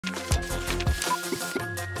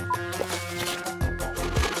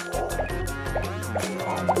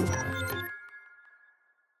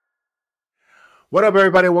What up,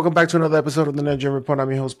 everybody? Welcome back to another episode of the TheNerdGen Report. I'm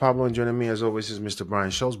your host, Pablo, and joining me, as always, is Mr.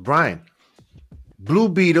 Brian Schultz. Brian, Blue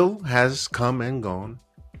Beetle has come and gone.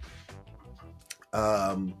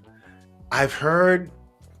 I've heard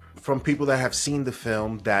from people that have seen the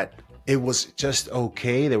film that it was just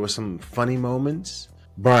okay. There were some funny moments.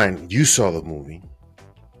 Brian, you saw the movie.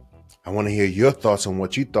 I want to hear your thoughts on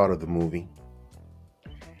what you thought of the movie.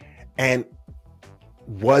 And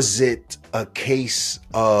was it a case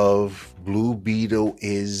of Blue Beetle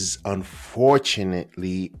is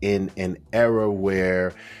unfortunately in an era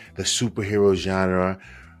where the superhero genre,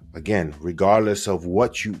 again, regardless of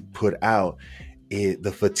what you put out,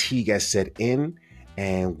 the fatigue has set in,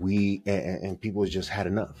 and people just had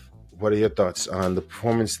enough? What are your thoughts on the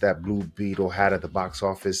performance that Blue Beetle had at the box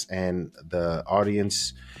office and the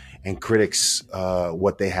audience and critics,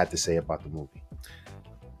 what they had to say about the movie?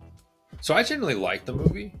 So I generally liked the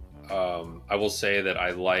movie. I will say that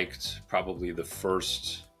I liked probably the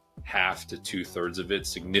first half to 2/3 of it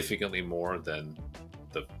significantly more than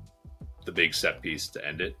the big set piece to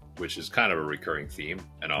end it, which is kind of a recurring theme.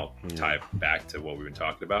 And I'll tie it back to what we've been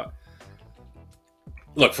talking about.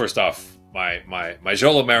 Look, first off, my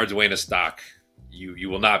Jolo Mariduena stock,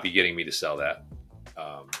 you will not be getting me to sell that.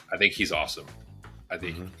 I think he's awesome. I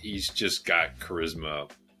think he's just got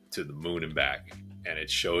charisma to the moon and back. And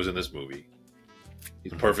it shows in this movie.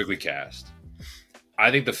 He's perfectly cast.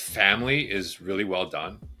 I think the family is really well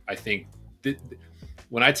done. I think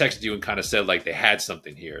when I texted you and kind of said like they had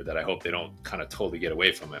something here that I hope they don't kind of totally get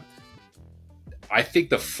away from him. I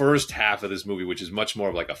think the first half of this movie, which is much more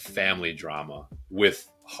of like a family drama with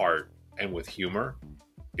heart and with humor,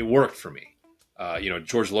 it worked for me.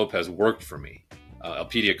 George Lopez worked for me.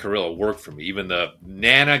 Elpidia Carrillo worked for me. Even the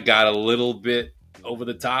Nana got a little bit over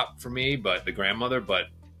the top for me, but the grandmother,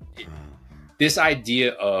 this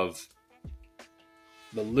idea of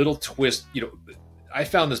the little twist, I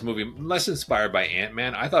found this movie less inspired by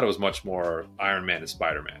Ant-Man. I thought it was much more Iron Man and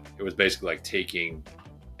Spider-Man. It was basically like taking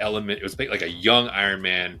it was like a young Iron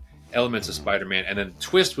Man, elements of Spider-Man, and then the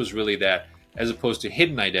twist was really that as opposed to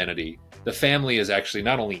hidden identity, the family is actually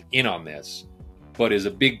not only in on this, but is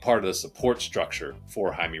a big part of the support structure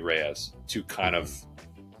for Jaime Reyes to kind of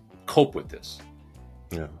cope with this.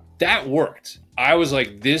 Yeah, that worked. I was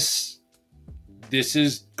like, this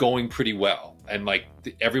is going pretty well, and like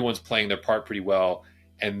everyone's playing their part pretty well,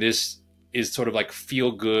 and this is sort of like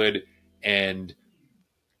feel good and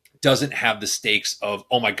doesn't have the stakes of,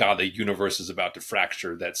 oh my god, the universe is about to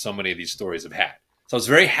fracture that so many of these stories have had. So I was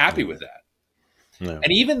very happy with that. Yeah.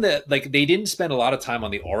 And even they didn't spend a lot of time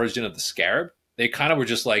on the origin of the Scarab. They kind of were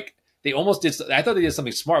just like, they almost did. I thought they did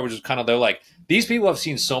something smart, which is kind of, they're like, these people have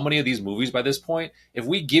seen so many of these movies by this point. If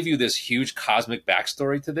we give you this huge cosmic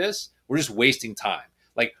backstory to this, we're just wasting time.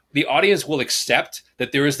 Like, the audience will accept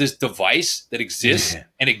that there is this device that exists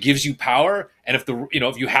and it gives you power. And if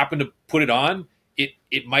if you happen to put it on,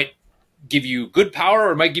 it might give you good power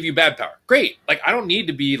or it might give you bad power. Great. Like, I don't need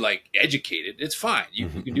to be like educated. It's fine. You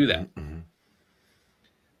can do that.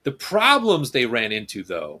 The problems they ran into,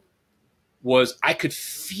 though, was I could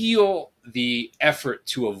feel the effort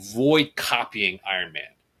to avoid copying Iron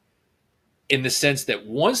Man, in the sense that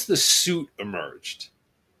once the suit emerged,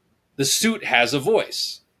 the suit has a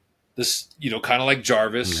voice. This, kind of like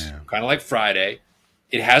Jarvis, kind of like Friday.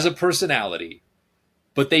 It has a personality,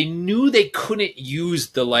 but they knew they couldn't use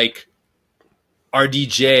the like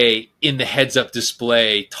RDJ in the heads-up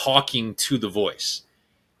display talking to the voice.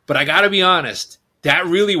 But I got to be honest, that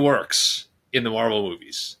really works in the Marvel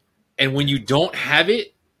movies. And when you don't have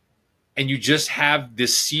it, and you just have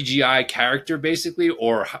this CGI character, basically,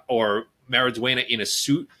 or Mariduena in a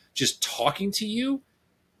suit just talking to you,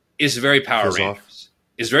 is very Power Rangers.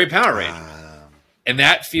 Is very Power Rangers. And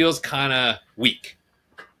that feels kind of weak.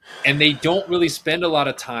 And they don't really spend a lot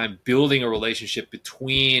of time building a relationship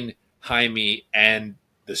between Jaime and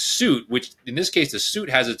the suit, which in this case, the suit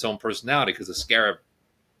has its own personality because the Scarab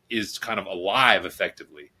is kind of alive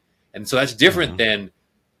effectively. And so that's different than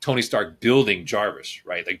Tony Stark building Jarvis,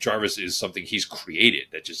 right? Like, Jarvis is something he's created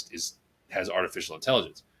that just has artificial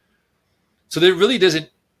intelligence. So there really doesn't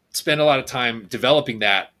spend a lot of time developing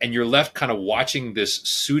that, and you're left kind of watching this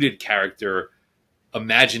suited character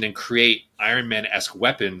imagine and create Iron Man-esque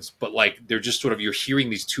weapons, but like they're just sort of, you're hearing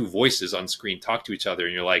these two voices on screen talk to each other,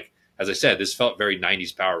 and you're like, as I said, this felt very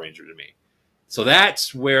 90s Power Ranger to me. So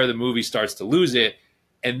that's where the movie starts to lose it.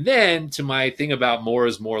 And then to my thing about more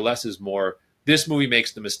is more, less is more, this movie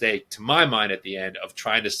makes the mistake, to my mind, at the end of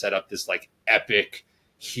trying to set up this like epic,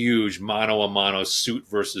 huge mano-a-mano suit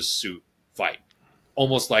versus suit fight,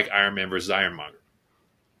 almost like Iron Man versus Ironmonger.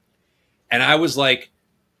 And I was like,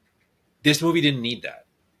 this movie didn't need that.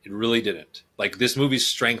 It really didn't. Like, this movie's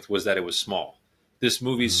strength was that it was small. This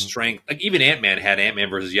movie's Mhm. strength, like even Ant-Man had Ant-Man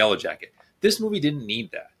versus Yellow Jacket. This movie didn't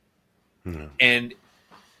need that. No. And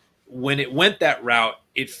when it went that route,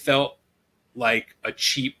 it felt like a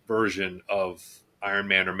cheap version of Iron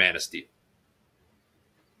Man or Man of Steel.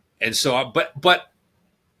 And so, but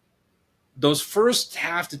those first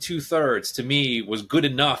half to 2/3 to me was good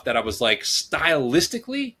enough that I was like,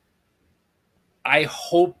 stylistically, I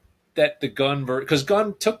hope that the Gunn because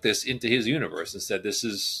Gunn took this into his universe and said this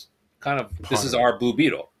is our Blue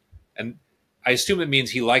Beetle, and I assume it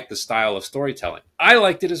means he liked the style of storytelling. I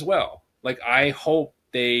liked it as well. Like, I hope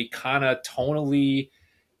they kind of tonally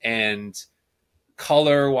and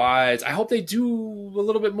color wise, I hope they do a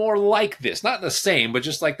little bit more like this, not the same, but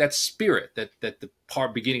just like that spirit that the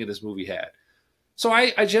beginning of this movie had. So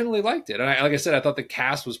I generally liked it, and like I said, I thought the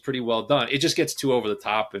cast was pretty well done. It just gets too over the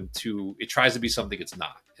top and it tries to be something it's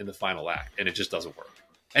not in the final act, and it just doesn't work.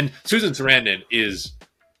 And Susan Sarandon is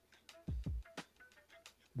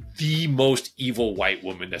the most evil white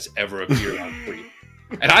woman that's ever appeared on screen.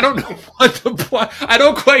 And I don't know what the point. I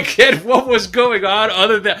don't quite get what was going on.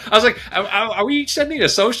 Other than I was like, are we sending a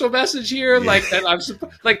social message here? Yeah. Like that?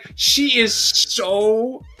 Like, she is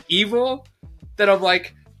so evil that I'm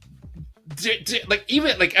like, like,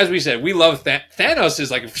 even like, as we said, we love Thanos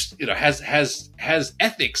is like, you know, has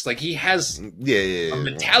ethics. Like, he has a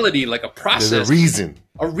mentality, like a process, there's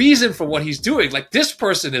a reason for what he's doing. Like, this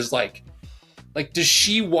person is like, does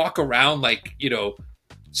she walk around like, you know,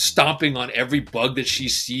 stomping on every bug that she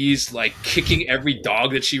sees, like kicking every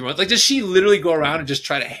dog that she runs? Like, does she literally go around and just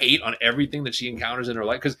try to hate on everything that she encounters in her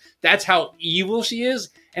life? Because that's how evil she is.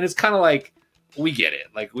 And it's kind of like, we get it.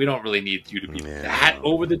 Like, we don't really need you to be that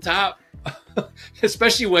over the top.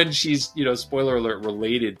 Especially when she's, you know, spoiler alert,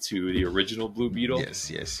 related to the original Blue Beetle.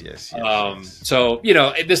 Yes. So, you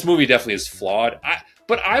know, this movie definitely is flawed.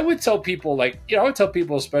 But I would tell people, like, you know,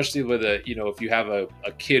 especially with if you have a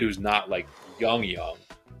kid who's not like young,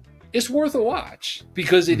 it's worth a watch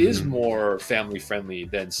because it is more family friendly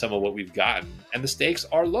than some of what we've gotten, and the stakes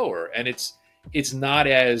are lower, and it's not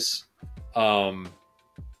as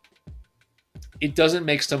it doesn't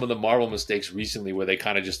make some of the Marvel mistakes recently where they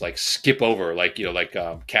kind of just like skip over, like, you know, like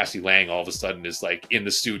Cassie Lang all of a sudden is like in the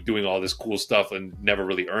suit doing all this cool stuff and never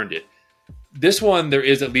really earned it. This one, there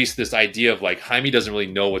is at least this idea of like, Jaime doesn't really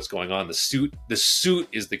know what's going on. The suit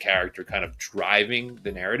is the character kind of driving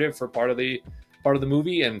the narrative for part of the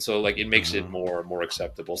movie, and so like it makes it more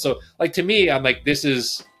acceptable. So like, to me, I'm like, it's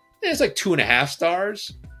like 2.5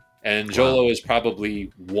 stars, and Jolo is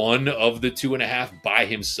probably one of the 2.5 by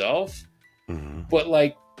himself. But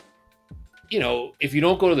like, you know, if you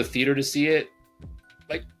don't go to the theater to see it,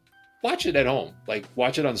 like, watch it at home. Like,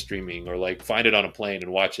 watch it on streaming, or like find it on a plane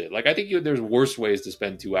and watch it. Like, I think there's worse ways to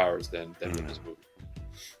spend 2 hours than with this movie.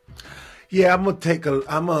 Yeah, I'm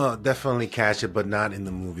gonna definitely catch it, but not in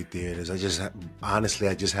the movie theaters. I just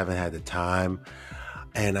haven't had the time.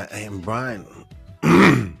 And Brian,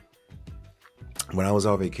 when I was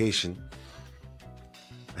on vacation,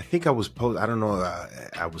 I think I was I don't know.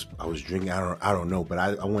 I was drinking. I don't know. But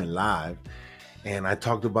I went live, and I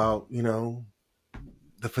talked about, you know,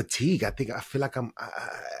 the fatigue. I feel like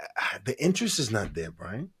the interest is not there,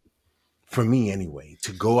 Brian. For me, anyway,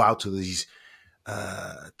 to go out to these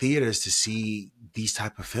theaters to see these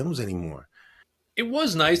type of films anymore. It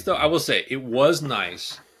was nice, though. I will say it was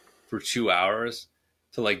nice for 2 hours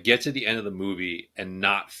to like get to the end of the movie and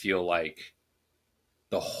not feel like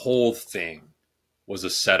the whole thing was a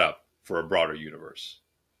setup for a broader universe.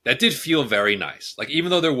 That did feel very nice. Like, even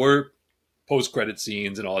though there were post-credit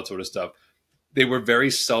scenes and all that sort of stuff, they were very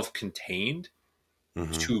self-contained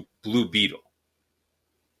to Blue Beetle.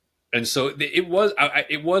 And so it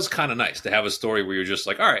was kind of nice to have a story where you're just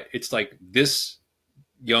like, all right, it's like this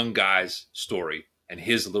young guy's story and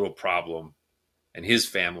his little problem and his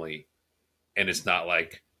family. And it's not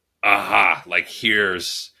like, like,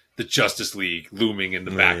 here's the Justice League looming in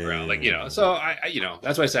the background. Like, you know, so I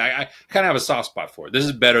that's why I say I kind of have a soft spot for it. This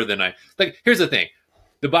is better than here's the thing.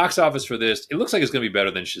 The box office for this, it looks like it's going to be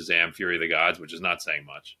better than Shazam! Fury of the Gods, which is not saying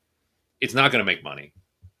much. It's not going to make money.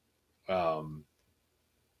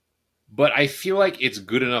 But I feel like it's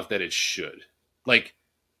good enough that it should. Like,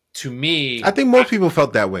 to me, I think most people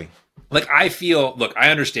felt that way. Like, I feel, look,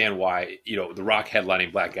 I understand why, you know, The Rock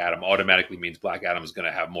headlining Black Adam automatically means Black Adam is going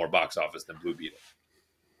to have more box office than Blue Beetle.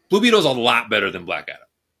 Blue Beetle's a lot better than Black Adam.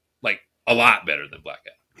 Like, a lot better than Black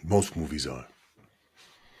Adam. Most movies are.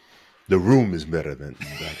 The Room is better than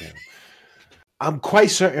Black Adam. I'm quite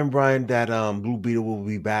certain, Brian, that Blue Beetle will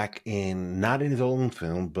be back not in his own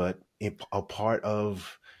film, but a part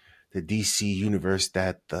of the DC universe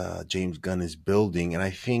that James Gunn is building, and I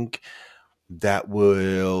think that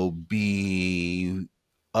will be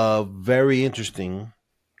a very interesting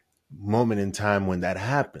moment in time when that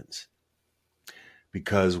happens,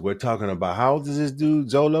 because we're talking about, how old is this dude,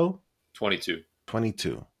 Zolo? 22.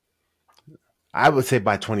 22. I would say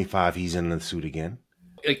by 25 he's in the suit again.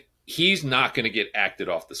 Like, he's not going to get acted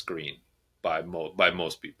off the screen by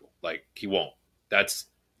most people. Like, he won't.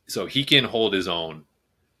 So he can hold his own,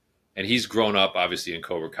 and he's grown up obviously in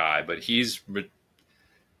Cobra Kai, but he's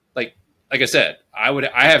like I said, I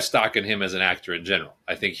have stock in him as an actor in general.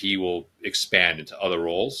 I think he will expand into other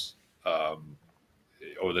roles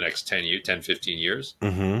over the next 10, 15 years.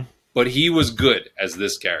 Mm-hmm. But he was good as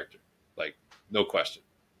this character, like, no question.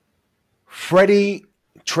 Freddie,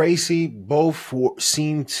 Tracy both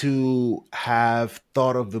seem to have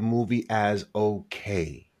thought of the movie as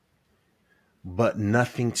okay, but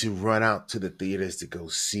nothing to run out to the theaters to go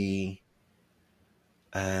see.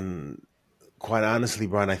 And quite honestly,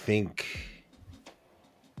 Brian, I think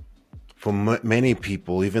for many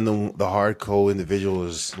people, even the hardcore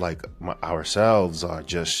individuals like ourselves, are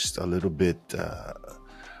just a little bit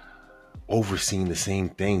overseeing the same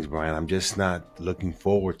things, Brian. I'm just not looking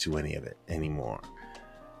forward to any of it anymore,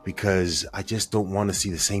 because I just don't want to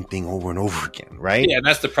see the same thing over and over again, right? Yeah, and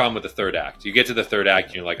that's the problem with the third act. You get to the third act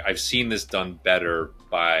and you're like, I've seen this done better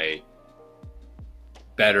by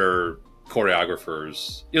better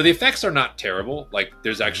choreographers. The effects are not terrible. Like,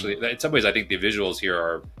 there's actually, in some ways, I think the visuals here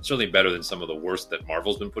are certainly better than some of the worst that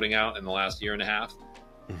Marvel's been putting out in the last year and a half.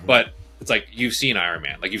 Mm-hmm. But it's like, you've seen Iron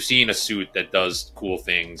Man. Like, you've seen a suit that does cool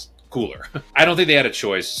things cooler. I don't think they had a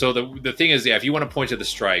choice. So the thing is, yeah, if you want to point to the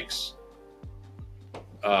strikes,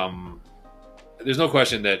 there's no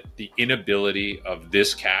question that the inability of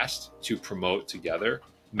this cast to promote together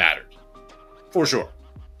mattered, for sure.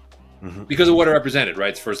 Mm-hmm. Because of what it represented, right?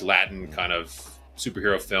 It's first Latin kind of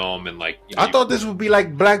superhero film, and like, I thought this would be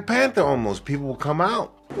like Black Panther almost. People will come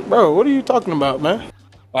out. Bro, what are you talking about, man?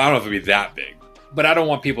 Well, I don't know if it'd be that big, but I don't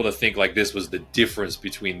want people to think like this was the difference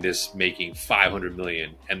between this making 500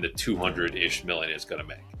 million and the 200-ish million it's going to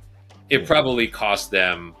make. It probably cost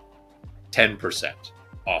them 10%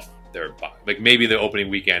 off their buy. Like, maybe the opening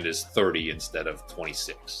weekend is 30 instead of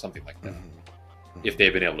 26, something like that. Mm-hmm. If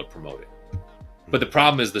they've been able to promote it. But the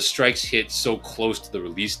problem is the strikes hit so close to the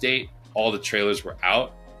release date. All the trailers were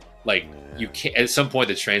out. Like, you can't. At some point,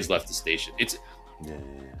 the trains left the station. It's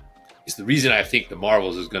the reason I think the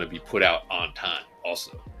Marvels is going to be put out on time,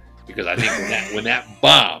 also, because I think when that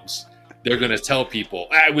bombs, they're going to tell people,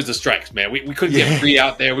 it was the strikes, man. We couldn't get Free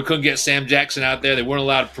out there. We couldn't get Sam Jackson out there. They weren't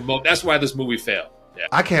allowed to promote. That's why this movie failed. Yeah.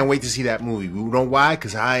 I can't wait to see that movie. You know why?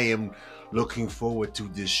 Because I am looking forward to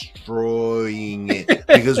destroying it,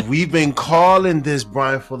 because we've been calling this,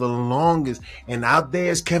 Brian, for the longest, and out there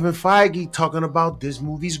is Kevin Feige talking about this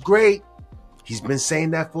movie's great. He's been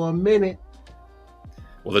saying that for a minute.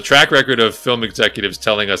 Well, the track record of film executives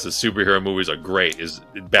telling us that superhero movies are great is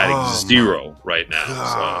batting 0 right now.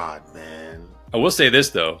 God, man. I will say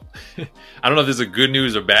this, though. I don't know if this is a good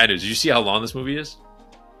news or bad news. Did you see how long this movie is?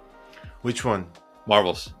 Which one?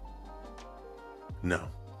 Marvel's. No.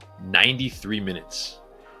 93 minutes.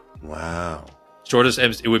 Wow.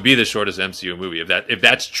 It would be the shortest MCU movie. If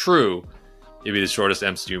that's true, it'd be the shortest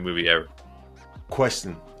MCU movie ever.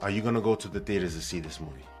 Question: are you going to go to the theaters to see this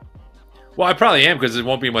movie? Well, I probably am, because there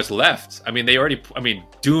won't be much left. I mean,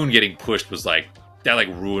 Dune getting pushed was like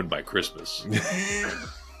ruined by Christmas.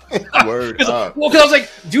 Word up. Well, because I was like,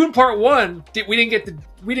 Dune Part 1, we didn't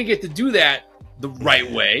get to do that the right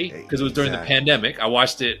way, because it was during the pandemic. I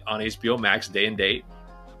watched it on HBO Max day and date.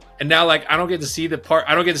 And now, like, I don't get to see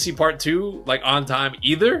part 2 like on time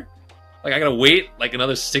either. Like, I gotta wait like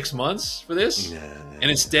another 6 months for this. And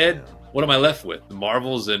instead, what am I left with? The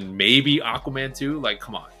Marvels and maybe Aquaman 2? Like,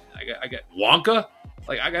 come on. I got Wonka?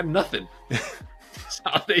 Like, I got nothing. That's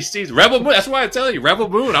how they see Rebel Moon. That's why I tell you, Rebel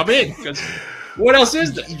Moon, I'm in. Because what else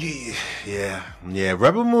is there? Yeah.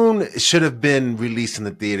 Rebel Moon should have been released in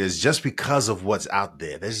the theaters just because of what's out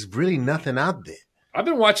there. There's really nothing out there. I've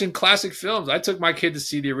been watching classic films. I took my kid to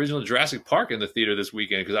see the original Jurassic Park in the theater this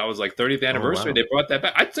weekend because I was like 30th anniversary. Oh, wow. They brought that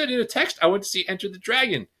back. I sent you a text. I went to see Enter the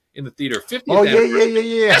Dragon in the theater. 50th anniversary.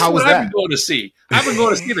 Yeah. That's How was what that? I've been going to see. I've been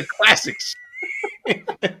going to see the classics.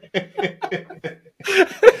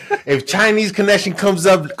 If Chinese Connection comes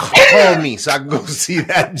up, call me so I can go see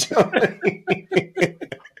that joint.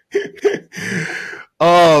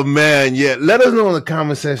 Oh, man. Yeah. Let us know in the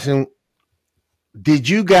comment section. Did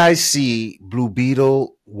you guys see Blue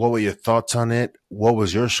Beetle? What were your thoughts on it? What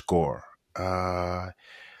was your score?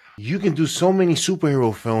 You can do so many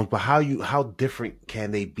superhero films, but how different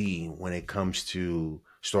can they be when it comes to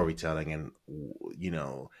storytelling and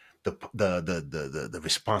the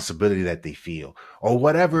responsibility that they feel or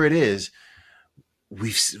whatever it is.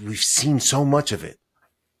 We've seen so much of it.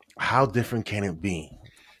 How different can it be?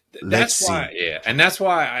 That's why, yeah, and that's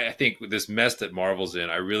why I think with this mess that Marvel's in,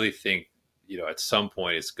 I really think at some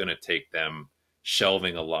point it's going to take them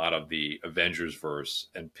shelving a lot of the Avengers verse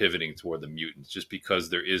and pivoting toward the mutants, just because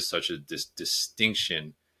there is such a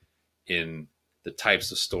distinction in the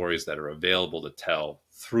types of stories that are available to tell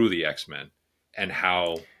through the X-Men and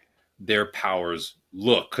how their powers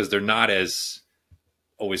look, because they're not as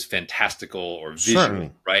always fantastical or visual.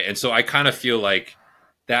 Certainly. Right? And so I kind of feel like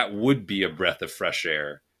that would be a breath of fresh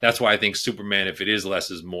air. That's why I think Superman, if it is less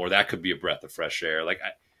is more, that could be a breath of fresh air.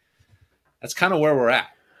 That's kind of where we're at,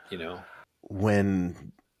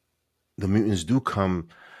 When the mutants do come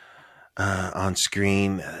on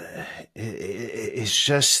screen, it's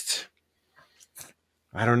just,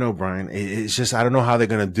 I don't know, Brian. It's just, I don't know how they're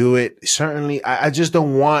going to do it. Certainly, I just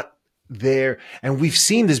don't want and we've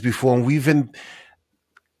seen this before, and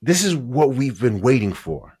this is what we've been waiting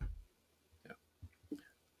for.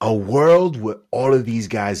 A world where all of these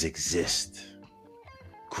guys exist.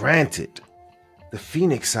 Granted, the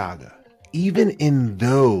Phoenix Saga, even in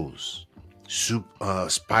those,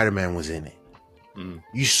 Spider-Man was in it. Mm.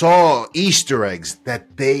 You saw Easter eggs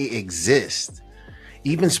that they exist.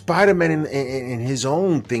 Even Spider-Man in his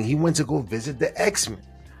own thing, he went to go visit the X-Men.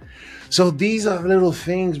 So these are little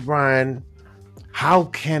things, Brian. How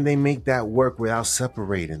can they make that work without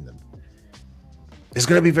separating them? It's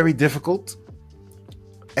going to be very difficult.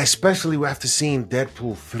 Especially after seeing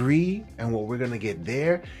Deadpool 3 and what we're going to get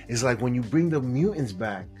there. Is like when you bring the mutants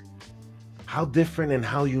back, how different and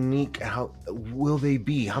how unique and how will they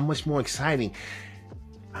be? How much more exciting?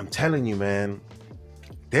 I'm telling you, man,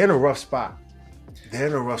 they're in a rough spot.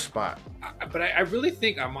 But I really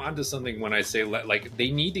think I'm onto something when I say like they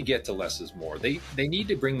need to get to less is more. They need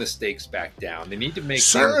to bring the stakes back down. They need to make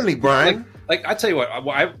certainly, Brian. Like I tell you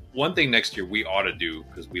what, one thing next year we ought to do,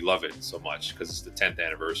 because we love it so much, because it's the 10th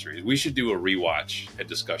anniversary. We should do a rewatch and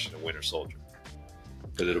discussion of Winter Soldier,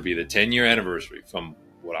 because it'll be the 10-year anniversary from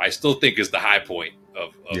what I still think is the high point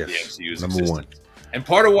of the MCU's existence. One. And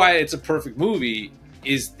part of why it's a perfect movie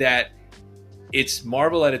is that it's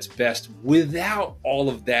Marvel at its best without all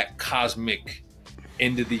of that cosmic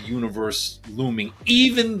end of the universe looming,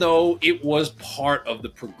 even though it was part of the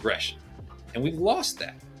progression. And we've lost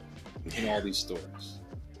that in all these stories.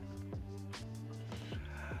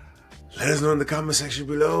 Let us know in the comment section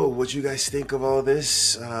below what you guys think of all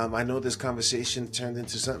this. I know this conversation turned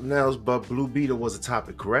into something else, but Blue Beetle was a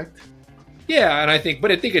topic, correct? Yeah, and I think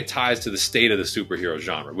it ties to the state of the superhero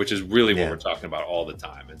genre, which is really what we're talking about all the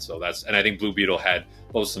time. And so and I think Blue Beetle had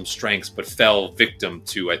both some strengths, but fell victim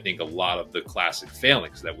to, I think, a lot of the classic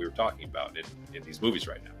failings that we were talking about in these movies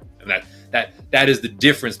right now. And that is the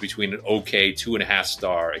difference between an okay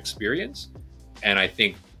 2.5-star experience. And I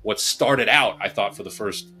think what started out, I thought, for the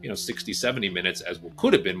first 60, 70 minutes as what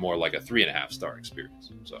could have been more like a 3.5-star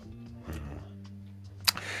experience. So.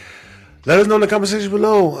 Let us know in the comment section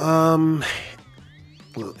below.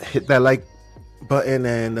 Hit that like button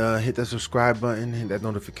and hit that subscribe button, hit that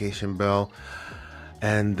notification bell.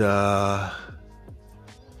 And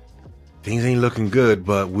things ain't looking good,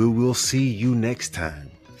 but we will see you next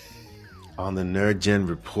time on the NerdGen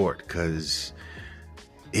Report, because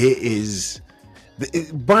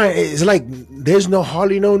Brian, it's like there's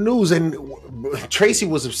hardly no news. And Tracy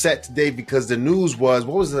was upset today because the news was,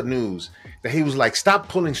 what was the news? That he was like, stop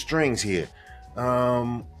pulling strings here.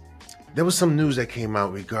 There was some news that came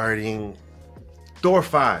out regarding Thor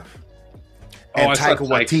 5 and Taika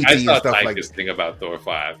Waititi and stuff like this thing about Thor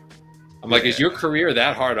 5. I'm like, is your career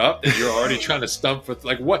that hard up that you're already trying to stump for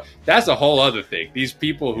like what? That's a whole other thing. These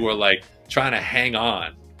people who are like trying to hang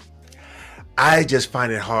on. I just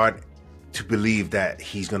find it hard to believe that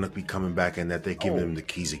he's gonna be coming back and that they're giving him the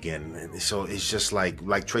keys again. And so it's just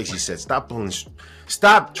like Tracy said, stop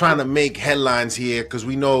trying to make headlines here, because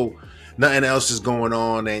we know nothing else is going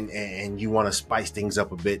on, and you want to spice things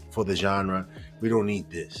up a bit for the genre. We don't need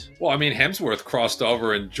this. Well, I mean, Hemsworth crossed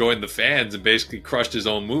over and joined the fans and basically crushed his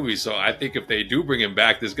own movie. So I think if they do bring him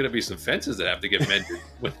back, there's going to be some fences that have to get mended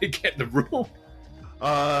when they get in the room.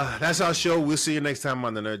 That's our show. We'll see you next time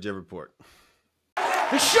on the NerdGen Report.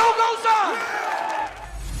 The show goes on!